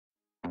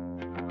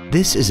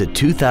This is a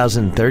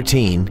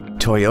 2013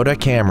 Toyota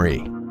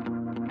Camry.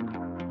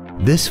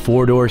 This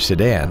four-door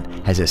sedan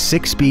has a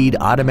 6-speed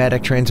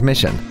automatic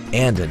transmission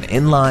and an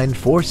inline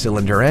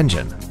 4-cylinder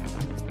engine.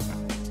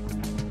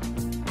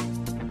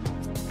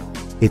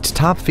 Its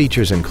top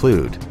features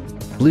include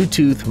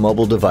Bluetooth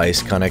mobile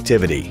device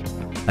connectivity,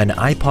 an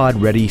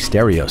iPod-ready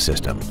stereo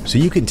system so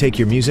you can take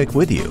your music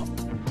with you,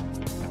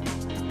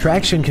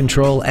 traction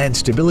control and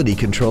stability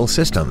control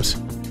systems,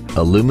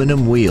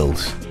 aluminum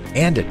wheels,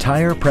 and a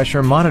tire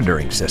pressure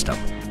monitoring system.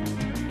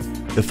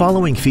 The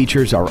following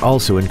features are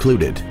also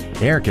included: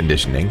 air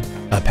conditioning,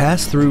 a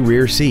pass-through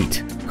rear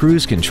seat,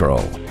 cruise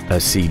control,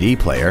 a CD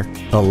player,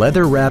 a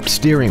leather-wrapped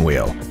steering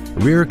wheel,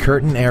 rear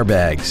curtain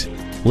airbags,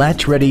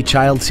 latch-ready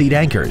child seat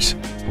anchors,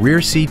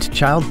 rear seat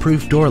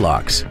child-proof door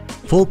locks,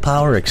 full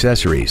power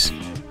accessories,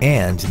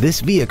 and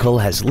this vehicle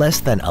has less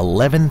than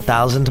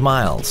 11,000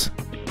 miles.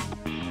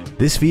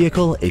 This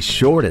vehicle is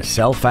sure to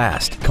sell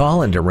fast.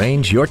 Call and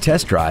arrange your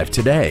test drive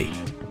today.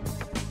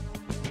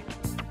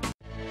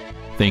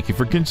 Thank you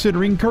for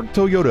considering Kirk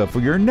Toyota for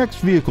your next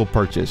vehicle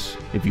purchase.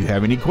 If you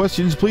have any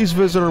questions, please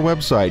visit our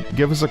website,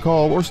 give us a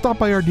call, or stop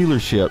by our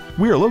dealership.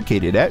 We are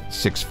located at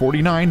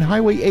 649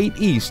 Highway 8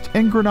 East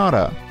in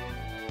Grenada.